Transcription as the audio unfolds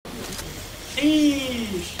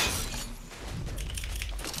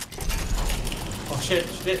shit,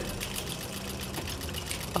 shit.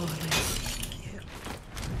 Oh, nice. Yeah.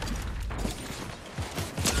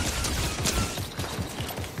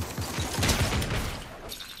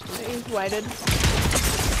 He's whited.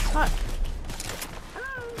 Hot.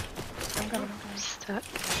 I'm coming. I'm stuck.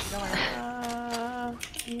 Don't worry. I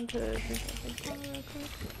need to do something real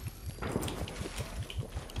quick.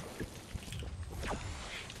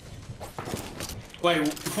 Wait.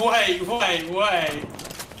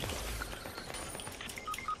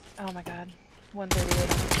 Oh my god. 138.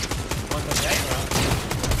 138, right?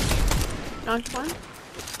 Knocked one.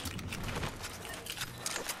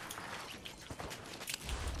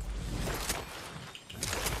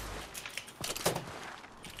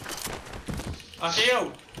 I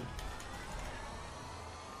healed.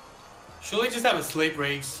 Surely just have a sleep,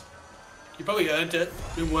 Reese. You probably earned it.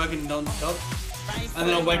 Been working non-stop. And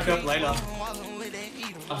then I'll wake up later.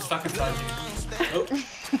 I'm stuck inside you. Oh.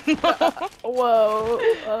 Whoa.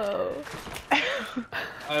 Oh.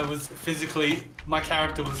 I was physically... My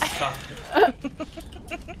character was stuck.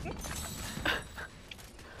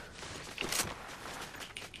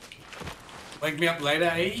 Wake me up later,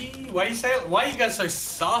 eh? Why are you guys so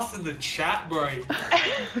sus in the chat, bro?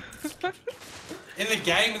 In the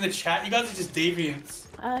game, in the chat, you guys are just deviants.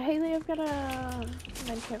 Haley, I've got a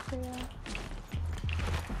medkit for you.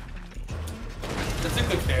 That's a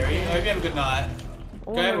good fairy. I hope you have a good night.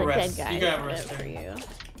 Go have a rest. Dead guy You go have a did rest. it for you.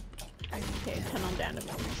 Okay, turn on down to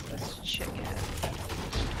This chicken.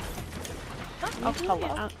 Oh, hello.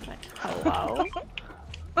 Outside. Hello.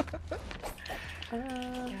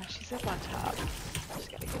 Yeah, she's up on top. Just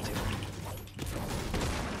gotta get to her.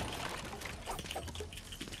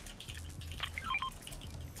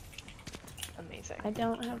 Amazing. I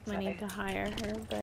don't have money to hire her, but